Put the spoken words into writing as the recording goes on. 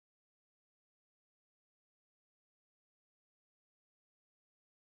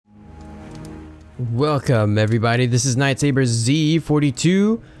Welcome everybody, this is Nightsaber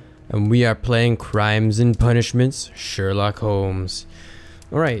Z42 and we are playing Crimes and Punishments Sherlock Holmes.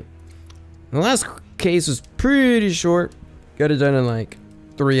 Alright, the last case was pretty short, got it done in like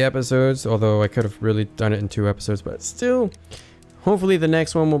 3 episodes, although I could have really done it in 2 episodes, but still, hopefully the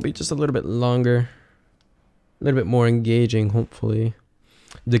next one will be just a little bit longer, a little bit more engaging hopefully.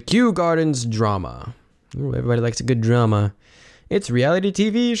 The Kew Gardens drama. Ooh, everybody likes a good drama. It's reality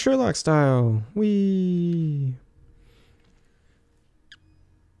TV Sherlock style. Whee!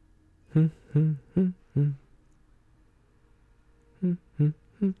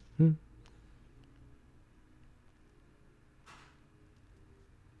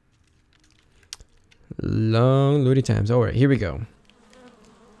 Long loading times. Alright, here we go.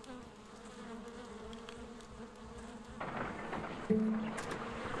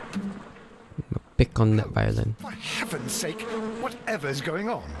 Pick on that violin. For heaven's sake, whatever's going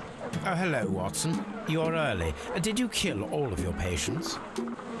on? Oh, hello, Watson. You're early. Did you kill all of your patients?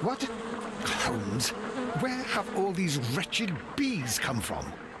 What? Holmes, where have all these wretched bees come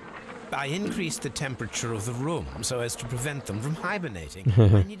from? I increased the temperature of the room so as to prevent them from hibernating.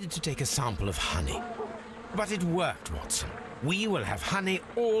 I needed to take a sample of honey. But it worked, Watson. We will have honey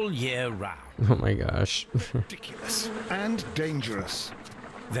all year round. Oh my gosh. Ridiculous and dangerous.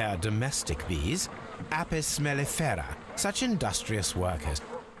 They're domestic bees, Apis mellifera, such industrious workers.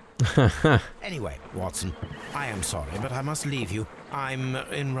 Anyway, Watson, I am sorry, but I must leave you. I'm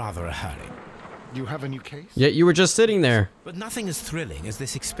in rather a hurry. You have a new case? Yet you were just sitting there. But nothing as thrilling as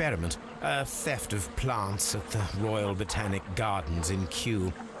this experiment, a theft of plants at the Royal Botanic Gardens in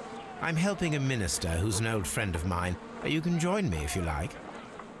Kew. I'm helping a minister who's an old friend of mine. You can join me if you like.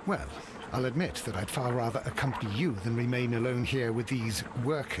 Well, I'll admit that I'd far rather accompany you than remain alone here with these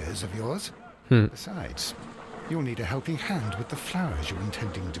workers of yours. Besides, you'll need a helping hand with the flowers you're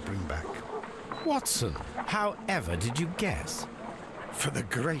intending to bring back. Watson, however did you guess? For the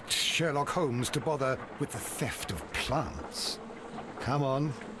great Sherlock Holmes to bother with the theft of plants. Come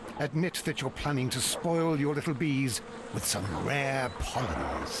on, admit that you're planning to spoil your little bees with some rare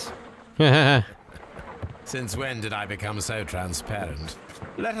pollens. Since when did I become so transparent?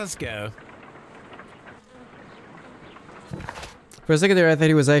 Let us go. For a second there, I thought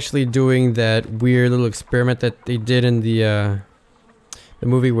he was actually doing that weird little experiment that they did in the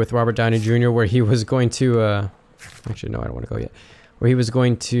movie with Robert Downey Jr. where he was going to, actually no, I don't want to go yet. Where he was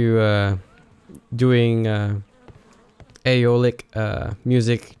going to, doing aeolic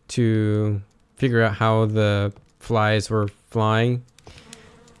music to figure out how the flies were flying.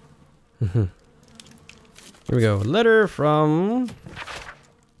 Here we go. Letter from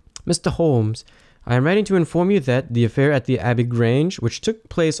Mr. Holmes. I am writing to inform you that the affair at the Abbey Grange, which took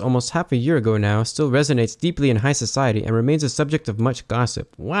place almost half a year ago now, still resonates deeply in high society and remains a subject of much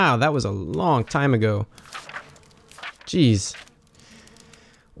gossip. Wow, that was a long time ago. Jeez.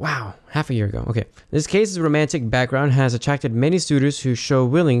 Wow, half a year ago. Okay. This case's romantic background has attracted many suitors who show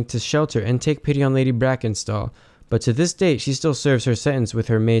willing to shelter and take pity on Lady Brackenstall. But to this date, she still serves her sentence with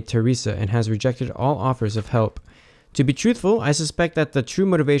her maid Teresa and has rejected all offers of help. To be truthful, I suspect that the true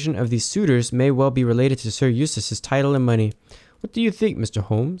motivation of these suitors may well be related to Sir Eustace's title and money. What do you think, Mr.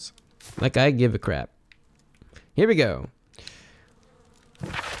 Holmes? Like I give a crap. Here we go.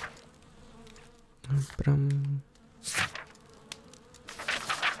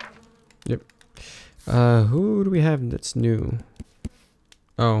 Yep. Who do we have that's new?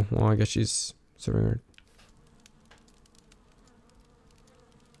 Oh, well, I guess she's serving her.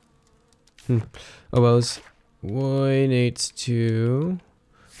 Oh well, Roy needs to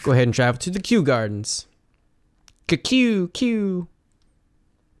go ahead and travel to the Kew Gardens. Kew.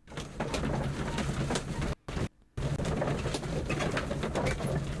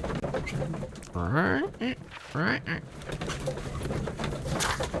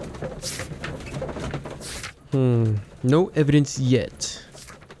 No evidence yet.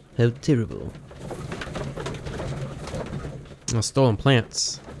 How terrible. Oh, stolen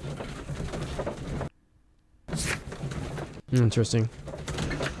plants. Interesting.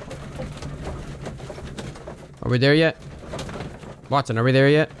 Are we there yet? Watson, are we there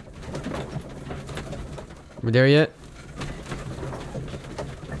yet? Are we there yet?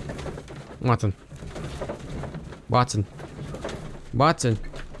 Watson. Watson. Watson.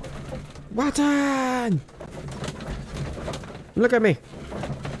 Watson! Look at me.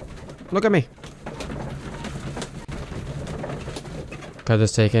 Look at me. Could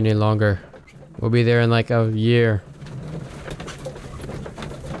this take any longer? We'll be there in like a year.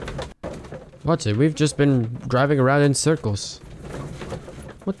 What's it? We've just been driving around in circles.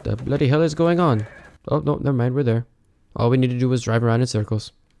 What the bloody hell is going on? Oh, no, never mind. We're there. All we need to do is drive around in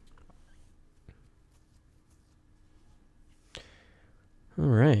circles. All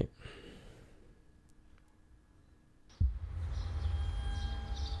right.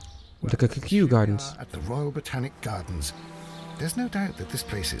 The Kew Gardens. At the Royal Botanic Gardens. There's no doubt that this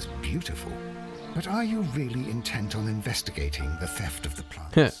place is beautiful. But are you really intent on investigating the theft of the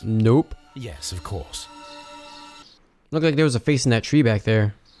plants? Nope. Yes, of course. Looked like there was a face in that tree back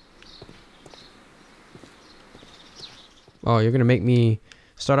there. Oh, you're gonna make me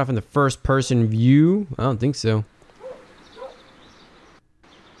start off in the first person view? I don't think so.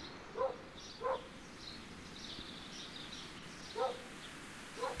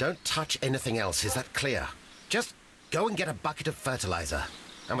 Don't touch anything else, is that clear? Just go and get a bucket of fertilizer.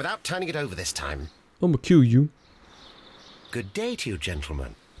 And without turning it over this time. I'm gonna kill you. Good day to you,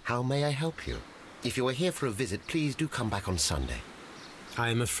 gentlemen. How may I help you? If you are here for a visit, please do come back on Sunday. I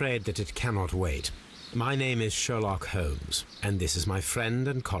am afraid that it cannot wait. My name is Sherlock Holmes, and this is my friend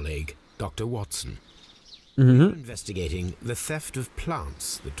and colleague, Dr. Watson. We are investigating the theft of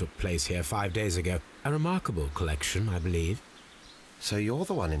plants that took place here 5 days ago. A remarkable collection, I believe. So you're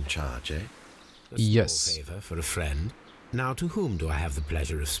the one in charge, eh? A small Yes. favor for a friend. Now, to whom do I have the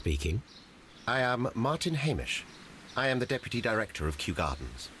pleasure of speaking? I am Martin Hamish. I am the Deputy Director of Kew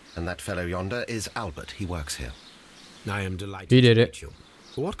Gardens. And that fellow yonder is Albert. He works here. I am delighted He did to it. meet you.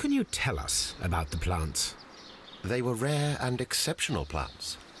 What can you tell us about the plants? They were rare and exceptional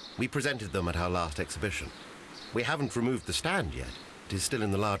plants. We presented them at our last exhibition. We haven't removed the stand yet. It is still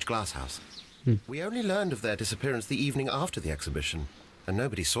in the large glass house. We only learned of their disappearance the evening after the exhibition, and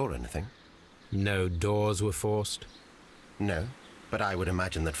nobody saw anything. No doors were forced? No, but I would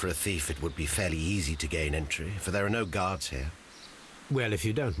imagine that for a thief it would be fairly easy to gain entry, for there are no guards here. Well, if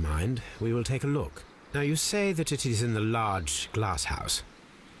you don't mind, we will take a look. Now, you say that it is in the large glass house.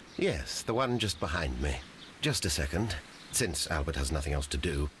 Yes, the one just behind me. Just a second, since Albert has nothing else to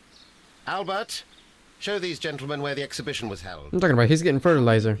do. Albert, show these gentlemen where the exhibition was held. I'm talking about he's getting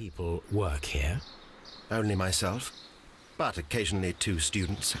fertilizer. People work here. Only myself, but occasionally 2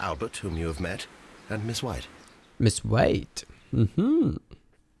 students, Albert, whom you have met, and Miss White. Miss White. Well,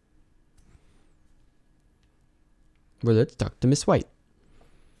 let's talk to Miss White.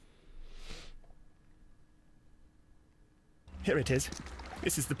 Here it is.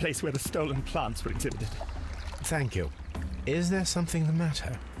 This is the place where the stolen plants were exhibited. Thank you. Is there something the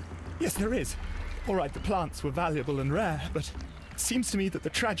matter? Yes, there is. All right, the plants were valuable and rare, but it seems to me that the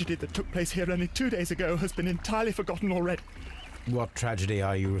tragedy that took place here only 2 days ago has been entirely forgotten already. What tragedy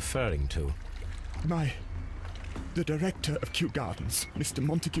are you referring to? The director of Kew Gardens, Mr.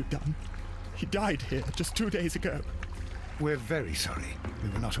 Montague Dunn, he died here just 2 days ago. We're very sorry. We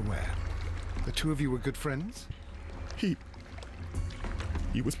were not aware. The two of you were good friends? He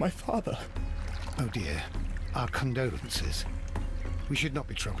was my father. Oh dear. Our condolences. We should not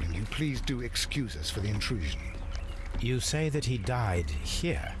be troubling you. Please do excuse us for the intrusion. You say that he died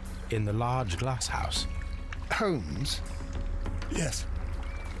here, in the large glass house. Holmes? Yes,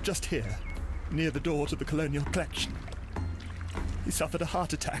 just here, near the door to the colonial collection. He suffered a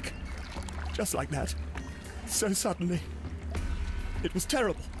heart attack. Just like that. So suddenly. It was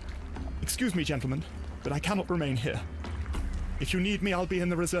terrible. Excuse me, gentlemen, but I cannot remain here. If you need me, I'll be in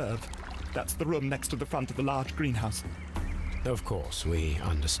the reserve. That's the room next to the front of the large greenhouse. Of course, we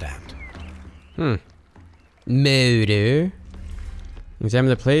understand. Murder. Examine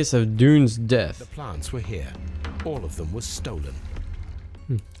the place of Dune's The death. plants were here. All of them were stolen.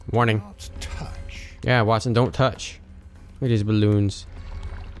 Warning. Not touch. Yeah, Watson, don't touch. Look at these balloons.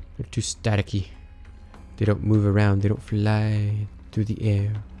 They're too staticky. They don't move around. They don't fly through the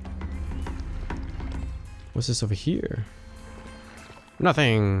air. What's this over here?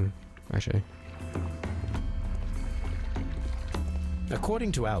 Nothing. Actually.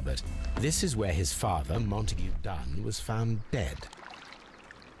 According to Albert, this is where his father, Montague Dunn, was found dead.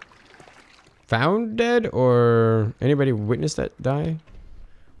 Found dead, or anybody witnessed that die?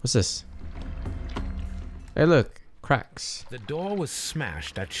 What's this? Hey, look. Cracks. The door was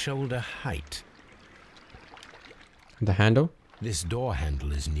smashed at shoulder height. The handle? This door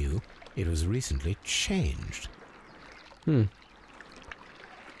handle is new. It was recently changed.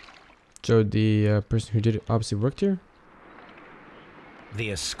 So the person who did it obviously worked here? The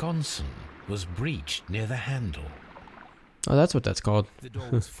esconson was breached near the handle. Oh, that's what that's called. The door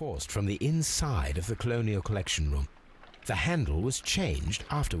was forced from the inside of the Colonial Collection Room. The handle was changed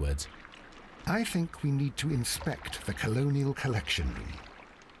afterwards. I think we need to inspect the Colonial Collection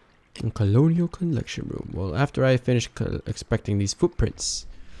Room. Colonial Collection Room. Well, after I finish expecting these footprints.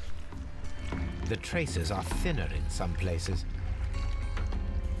 The traces are thinner in some places.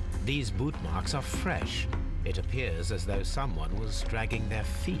 These boot marks are fresh. It appears as though someone was dragging their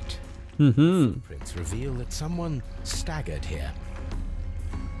feet. Footprints reveal that someone staggered here.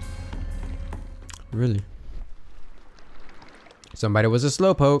 Really? Somebody was a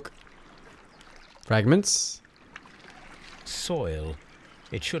slowpoke. Fragments. Soil.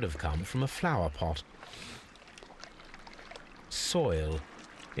 It should have come from a flower pot. Soil.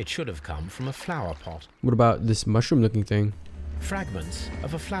 It should have come from a flower pot. What about this mushroom looking thing? Fragments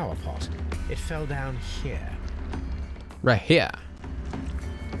of a flower pot. It fell down here. Right here.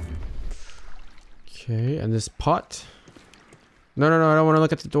 Okay, and this pot. No, no, no, I don't want to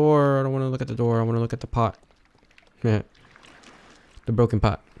look at the door. I don't want to look at the door. I want to look at the pot. Yeah. The broken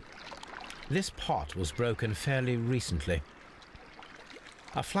pot. This pot was broken fairly recently.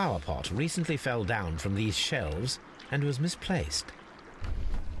 A flower pot recently fell down from these shelves and was misplaced.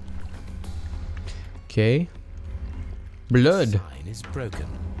 Okay. Blood. The sign is broken.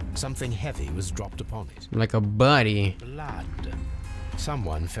 Something heavy was dropped upon it. Like a body. Blood.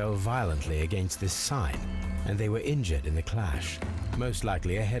 Someone fell violently against this sign, and they were injured in the clash. Most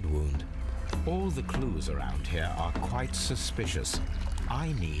likely a head wound. All the clues around here are quite suspicious.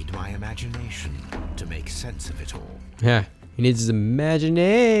 I need my imagination to make sense of it all. Yeah. He needs his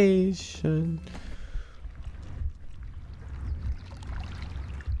imagination.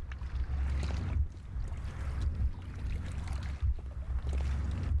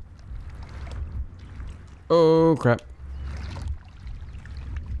 Oh, crap.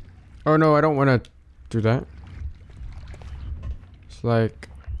 Oh, no, I don't want to do that. It's like...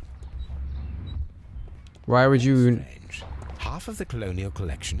 Why would you... Strange. Half of the colonial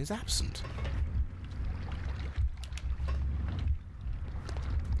collection is absent.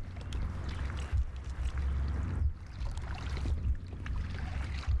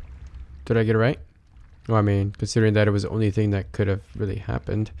 Did I get it right? Well, I mean, considering that it was the only thing that could have really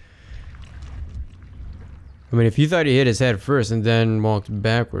happened. I mean, if you thought he hit his head first and then walked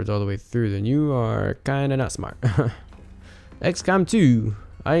backwards all the way through, then you are kind of not smart. XCOM 2.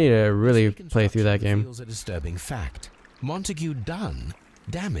 I need to really play through that game. Reveals a disturbing fact. Montague Dunn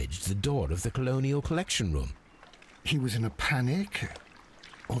damaged the door of the colonial collection room. He was in a panic,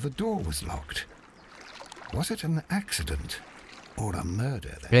 or the door was locked. Was it an accident or a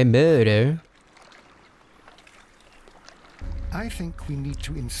murder then? A murder? I think we need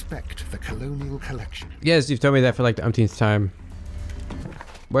to inspect the colonial collection. Yes, you've told me that for like the umpteenth time.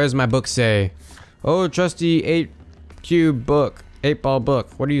 Where's my book say? Oh, trusty 8-cube book. 8-ball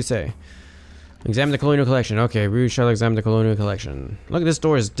book. What do you say? Examine the colonial collection. Okay, we shall examine the colonial collection. Look, this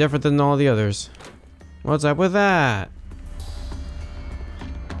door is different than all the others. What's up with that?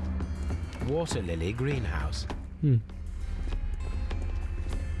 Water lily greenhouse.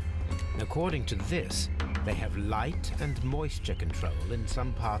 According to this, they have light and moisture control in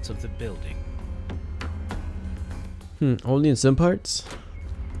some parts of the building. Only in some parts?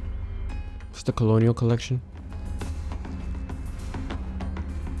 It's the colonial collection.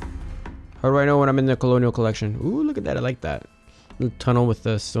 How do I know when I'm in the colonial collection? Ooh, look at that. I like that. Little tunnel with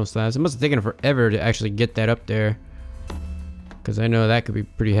the stone slabs. It must have taken forever to actually get that up there. Because I know that could be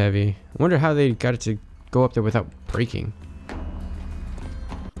pretty heavy. I wonder how they got it to go up there without breaking.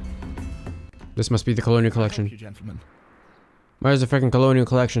 This must be the colonial collection. Thank you, gentlemen. Where's the freaking colonial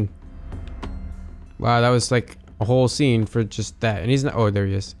collection? Wow, that was like a whole scene for just that. And he's not. Oh, there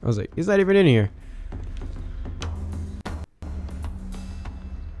he is. I was like, he's not even in here.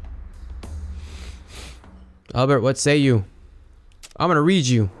 Albert, what say you? I'm gonna read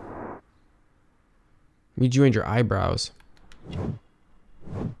you. Read you and your eyebrows.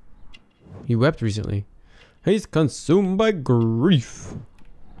 He wept recently. He's consumed by grief.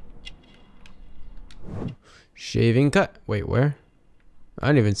 Shaving cut. Wait, where? I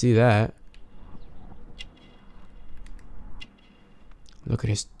didn't even see that. Look at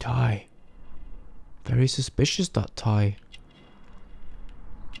his tie. Very suspicious, that tie.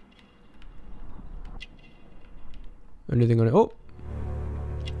 Anything on it? Oh!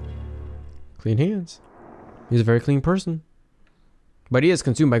 Clean hands. He's a very clean person. But he is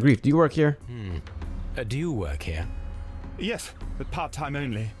consumed by grief. Do you work here? Do you work here? Yes, but part-time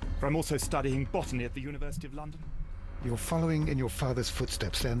only. For I'm also studying botany at the University of London. You're following in your father's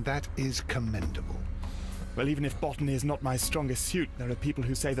footsteps, then. That is commendable. Well, even if botany is not my strongest suit, there are people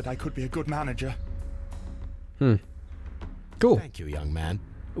who say that I could be a good manager. Cool. Thank you, young man.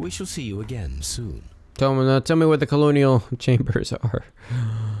 We shall see you again soon. Tell me where the colonial chambers are.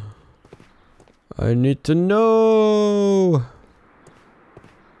 I need to know.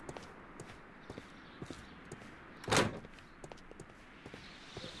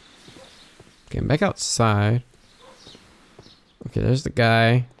 Okay, I'm back outside. Okay, there's the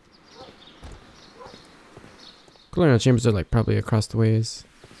guy. Colonial chambers are like probably across the ways.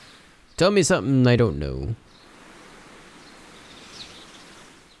 Tell me something I don't know.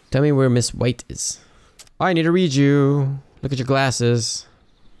 Tell me where Miss White is. I need to read you. Look at your glasses.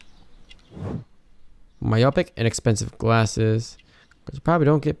 Myopic and expensive glasses. Because you probably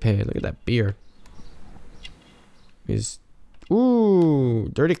don't get paid. Look at that beard. He's... Ooh,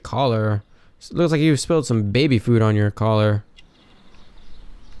 dirty collar. Looks like you spilled some baby food on your collar.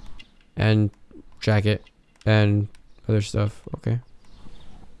 And jacket. And other stuff. Okay.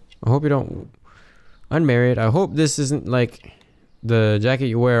 I hope you don't... Unmarried. I hope this isn't like the jacket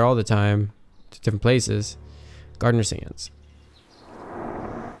you wear all the time to different places. Gardener Sands.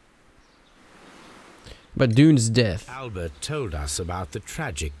 But Dune's death. Albert told us about the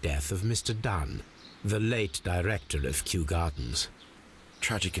tragic death of Mr. Dunn, the late director of Kew Gardens.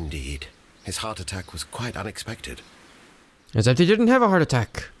 Tragic indeed. His heart attack was quite unexpected. As if he didn't have a heart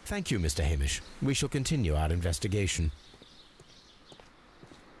attack. Thank you, Mr. Hamish. We shall continue our investigation.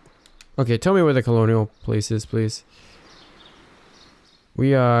 Okay, tell me where the colonial place is, please.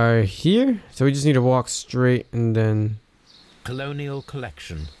 We are here, so we just need to walk straight and then... Colonial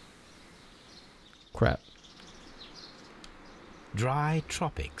Collection. Crap. Dry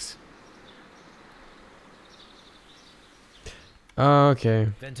Tropics. Okay.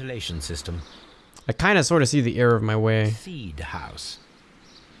 Ventilation System. I kind of sort of see the error of my way. Seed House.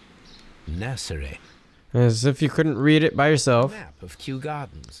 Nursery. As if you couldn't read it by yourself. Map of Kew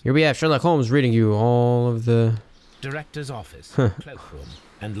Gardens. Here we have Sherlock Holmes reading you all of the... Director's Office, Cloakroom,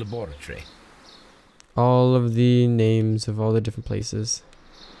 and Laboratory. all of the names of all the different places.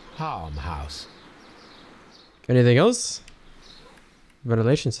 Harm House. Anything else?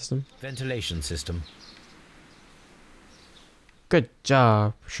 Ventilation system. Ventilation System. Good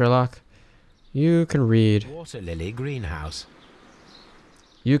job, Sherlock. You can read. Water Lily Greenhouse.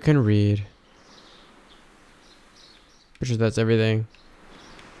 You can read. Pretty sure that's everything.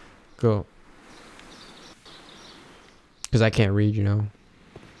 Cool. Because I can't read, you know.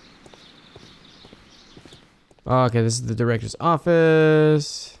 Oh, okay, this is the director's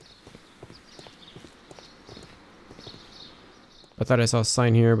office. I thought I saw a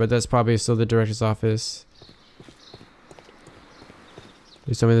sign here, but that's probably still the director's office.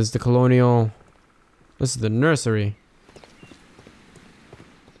 Please tell me this is the colonial. This is the nursery.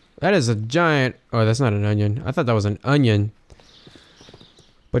 That is a giant... Oh, that's not an onion. I thought that was an onion.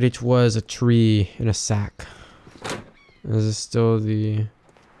 But it was a tree in a sack. This is still the...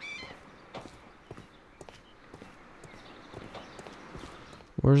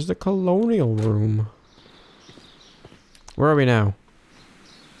 Where's the colonial room? Where are we now?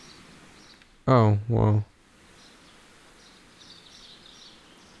 Oh, well.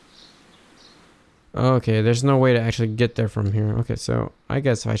 Okay, there's no way to actually get there from here. Okay, so I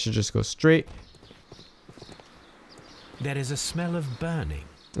guess I should just go straight. There is a smell of burning.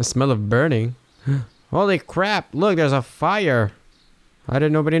 The smell of burning? Holy crap, look, there's a fire. How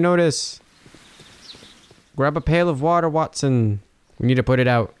did nobody notice? Grab a pail of water, Watson. We need to put it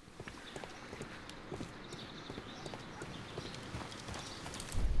out.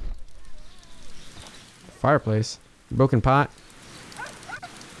 Fireplace. Broken pot.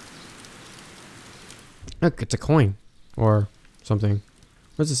 Look, it's a coin. Or something.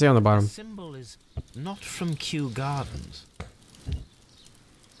 What does it say on the bottom? The symbol is not from Kew Gardens.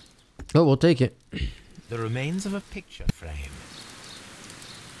 Oh, we'll take it. The remains of a picture frame.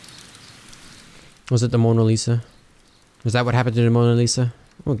 Was it the Mona Lisa? Was that what happened to the Mona Lisa?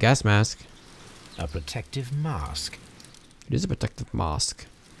 Oh, gas mask. A protective mask. It is a protective mask.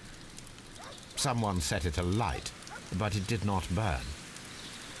 Someone set it alight, but it did not burn.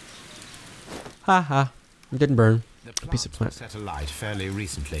 Ha ha. It didn't burn. The A piece of plants plant. were set alight fairly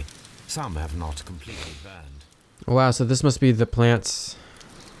recently. Some have not completely burned. Wow, so this must be the plants.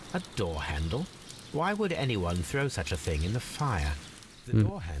 A door handle? Why would anyone throw such a thing in the fire? The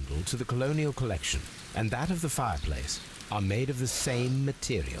door handle to the colonial collection and that of the fireplace are made of the same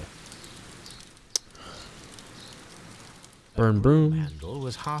material. Burn The broom. handle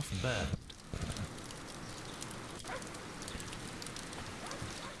was half burned.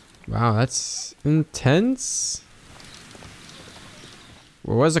 Wow, that's intense.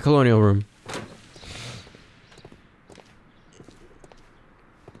 Where was the colonial room?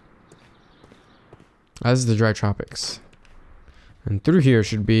 This is the dry tropics. And through here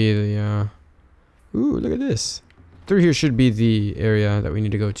should be the, ooh, look at this. Through here should be the area that we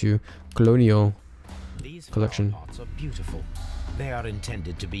need to go to. Colonial These collection. flower pots are beautiful. They are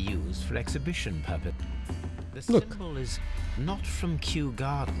intended to be used for exhibition purpose. The Look. symbol is not from Kew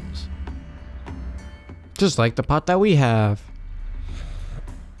Gardens. Just like the pot that we have.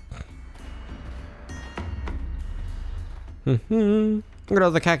 Look at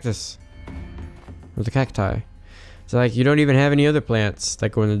all the cactus. Or the cacti. It's like you don't even have any other plants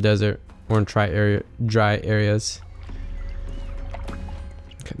that go in the desert or in dry areas.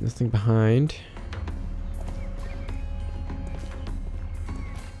 Okay, nothing behind.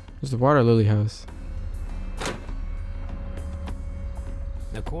 There's the water lily house.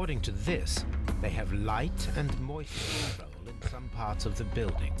 According to this, they have light and moisture control in some parts of the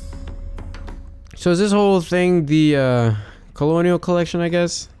building. So is this whole thing the colonial collection, I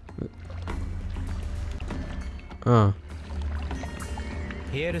guess? Oh.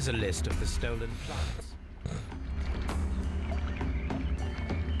 Here is a list of the stolen plants.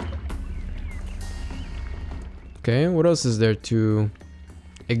 Okay, what else is there to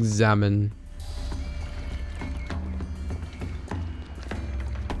examine?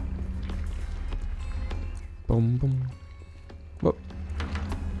 Boom, boom. Whoop.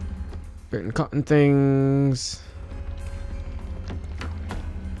 Certain cotton things.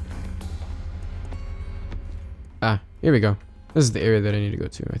 Ah, here we go. This is the area that I need to go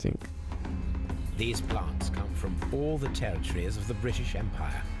to, I think. These plants come from all the territories of the British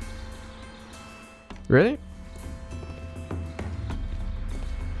Empire. Really?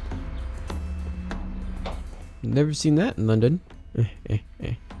 Never seen that in London.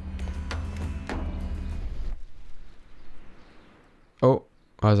 Oh,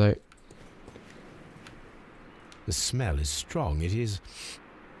 I was like, The smell is strong. It is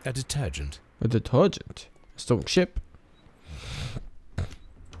a detergent. a detergent. Stone chip.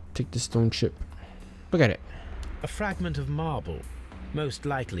 Take the stone chip. Look at it. A fragment of marble, most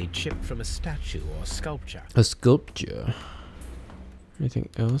likely chipped from a statue or sculpture. A sculpture. Anything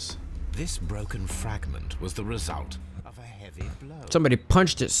else? This broken fragment was the result of a heavy blow. Somebody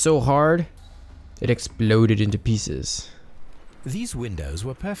punched it so hard, it exploded into pieces. These windows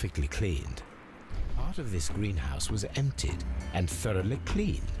were perfectly cleaned. Part of this greenhouse was emptied and thoroughly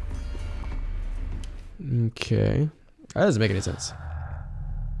cleaned. Okay. That doesn't make any sense.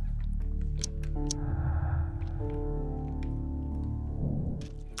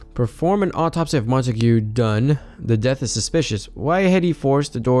 Perform an autopsy of Montague Dunn. The death is suspicious. Why had he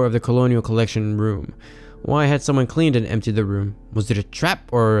forced the door of the colonial collection room? Why had someone cleaned and emptied the room? Was it a trap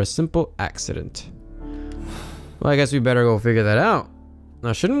or a simple accident? Well, I guess we better go figure that out.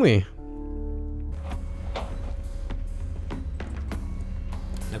 Now, shouldn't we?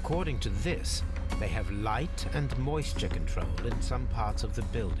 According to this, they have light and moisture control in some parts of the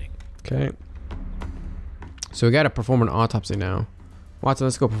building. Okay. So we gotta perform an autopsy now. Watson,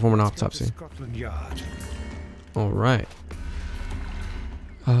 let's go perform an autopsy. Scotland Yard. All right.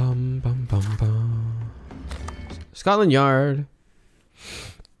 Bum, bum, bum. Scotland Yard.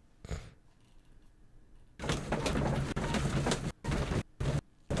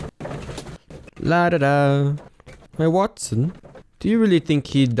 La da da. Hey Watson, do you really think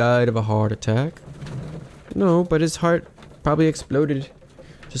he died of a heart attack? No, but his heart probably exploded,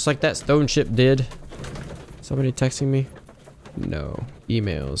 just like that stone chip did. Somebody texting me? No.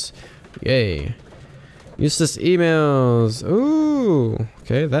 Emails. Yay. Useless emails. Ooh.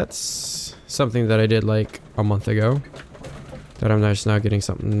 Okay, that's something that I did like a month ago that I'm just now getting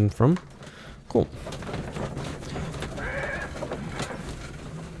something from. Cool.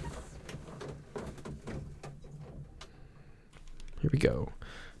 Here we go.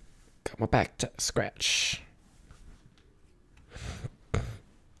 Got my back to scratch.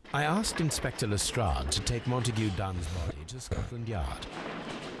 I asked Inspector Lestrade to take Montague Dunn's body to Scotland Yard.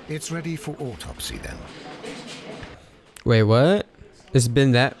 It's ready for autopsy then. Wait, what? It's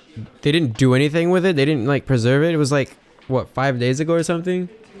been that... They didn't do anything with it? They didn't, like, preserve it? It was, like, what, 5 days ago or something?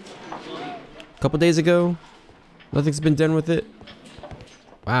 A couple days ago? Nothing's been done with it?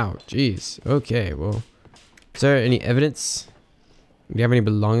 Wow, jeez. Okay, well... Is there any evidence? Do you have any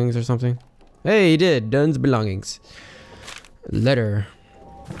belongings or something? Hey, he did. Dunn's belongings. Letter.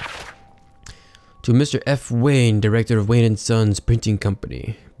 To Mr. F. Wayne, Director of Wayne & Sons Printing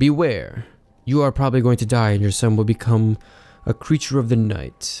Company. Beware. You are probably going to die and your son will become a creature of the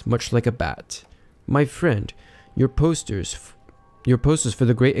night, much like a bat. My friend, your posters for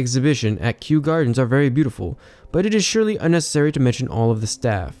the great exhibition at Kew Gardens are very beautiful, but it is surely unnecessary to mention all of the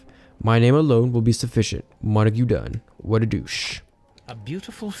staff. My name alone will be sufficient. Montague Dunn. What a douche. A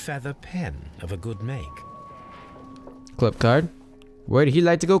beautiful feather pen of a good make. Club card. Where'd he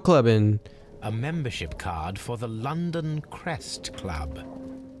like to go clubbing? A membership card for the London Crest Club.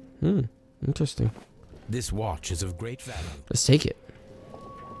 Interesting. This watch is of great value. Let's take it.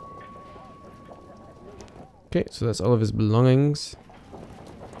 Okay, so that's all of his belongings.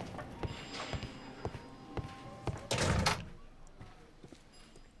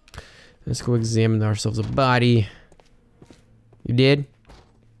 Let's go examine ourselves a body. You did?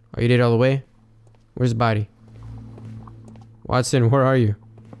 Oh, you did all the way? Where's the body? Watson, where are you?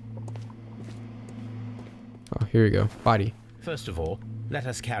 Oh, here you go. Body. First of all, let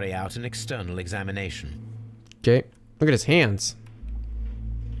us carry out an external examination. Okay. Look at his hands.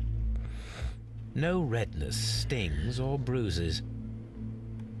 No redness, stings, or bruises.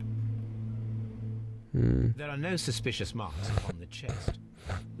 There are no suspicious marks upon the chest.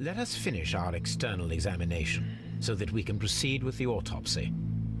 Let us finish our external examination so that we can proceed with the autopsy.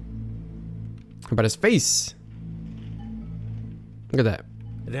 How about his face? Look at that.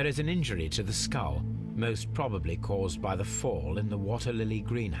 There is an injury to the skull, most probably caused by the fall in the water lily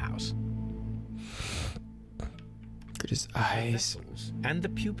greenhouse. Look at his eyes. Vessels and the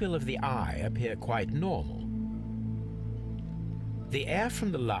pupil of the eye appear quite normal. The air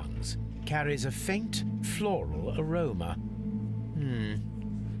from the lungs carries a faint floral aroma.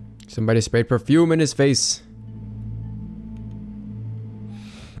 Somebody sprayed perfume in his face.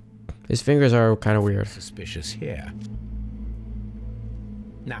 His fingers are kind of weird. Suspicious here.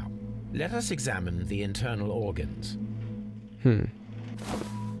 Now, let us examine the internal organs.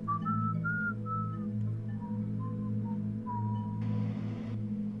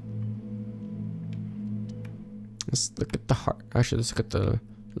 Let's look at the heart. Actually, let's look at the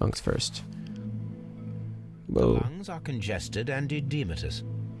lungs first. The Whoa. lungs are congested and edematous.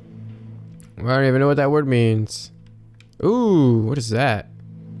 I don't even know what that word means. Ooh, what is that?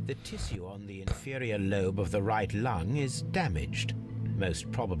 The tissue on the inferior lobe of the right lung is damaged,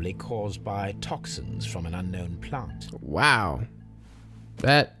 most probably caused by toxins from an unknown plant. Wow.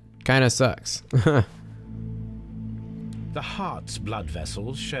 That kind of sucks. The heart's blood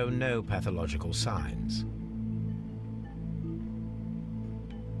vessels show no pathological signs.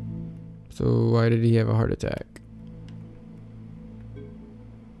 So why did he have a heart attack?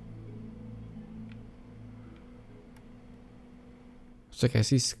 It's like I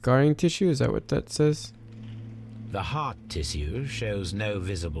see scarring tissue. Is that what that says? The heart tissue shows no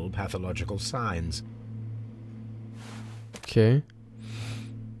visible pathological signs. Okay.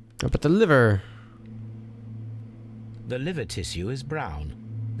 How about the liver? The liver tissue is brown.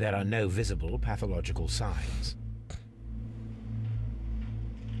 There are no visible pathological signs.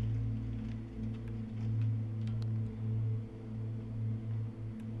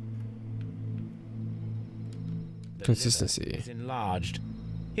 The Consistency. liver is enlarged.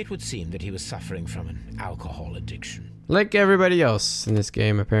 It would seem that he was suffering from an alcohol addiction. Like everybody else in this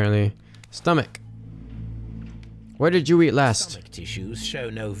game, apparently. Stomach. What did you eat last? Stomach tissues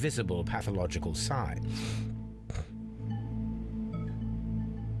show no visible pathological signs.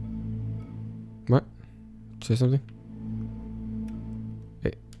 What? Say something?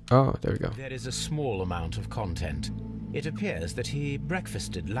 Hey. Oh, there we go. There is a small amount of content. It appears that he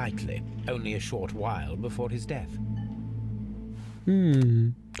breakfasted lightly, only a short while before his death.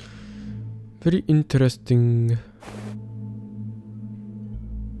 Very interesting.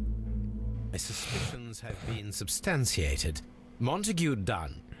 My suspicions have been substantiated. Montague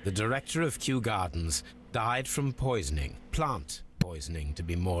Dunn, the director of Kew Gardens, died from poisoning. Plant poisoning, to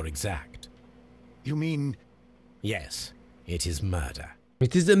be more exact. You mean Yes, it is murder.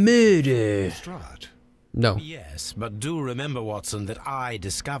 It is a murder. Lestrade? No. Yes, but do remember, Watson, that I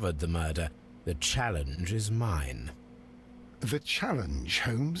discovered the murder. The challenge is mine. The challenge,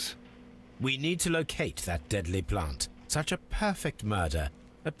 Holmes? We need to locate that deadly plant. Such a perfect murder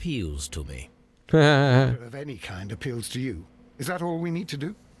appeals to me. Of any kind appeals to you. Is that all we need to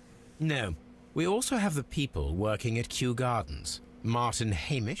do? No, we also have the people working at Kew Gardens. Martin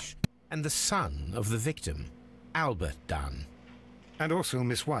Hamish and the son of the victim, Albert Dunn. And also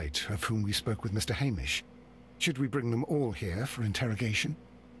Miss White, of whom we spoke with Mr. Hamish. Should we bring them all here for interrogation?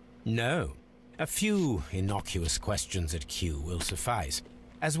 No. A few innocuous questions at Kew will suffice,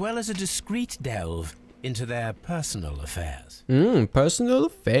 as well as a discreet delve into their personal affairs. Personal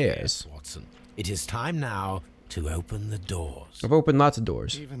affairs. Watson, it is time now to open the doors. I've opened lots of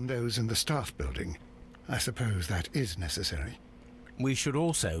doors. Even those in the staff building. I suppose that is necessary. We should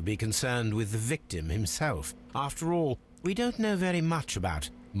also be concerned with the victim himself. After all, we don't know very much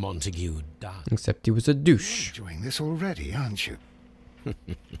about Montague Dunn. Except he was a douche. Enjoying this already, aren't you?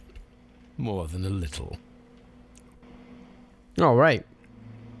 More than a little. Alright.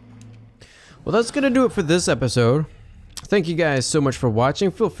 Well, that's going to do it for this episode. Thank you guys so much for watching.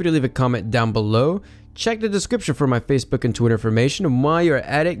 Feel free to leave a comment down below. Check the description for my Facebook and Twitter information. And while you're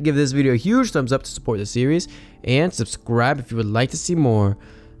at it, give this video a huge thumbs up to support the series. And subscribe if you would like to see more.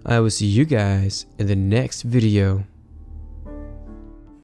 I will see you guys in the next video.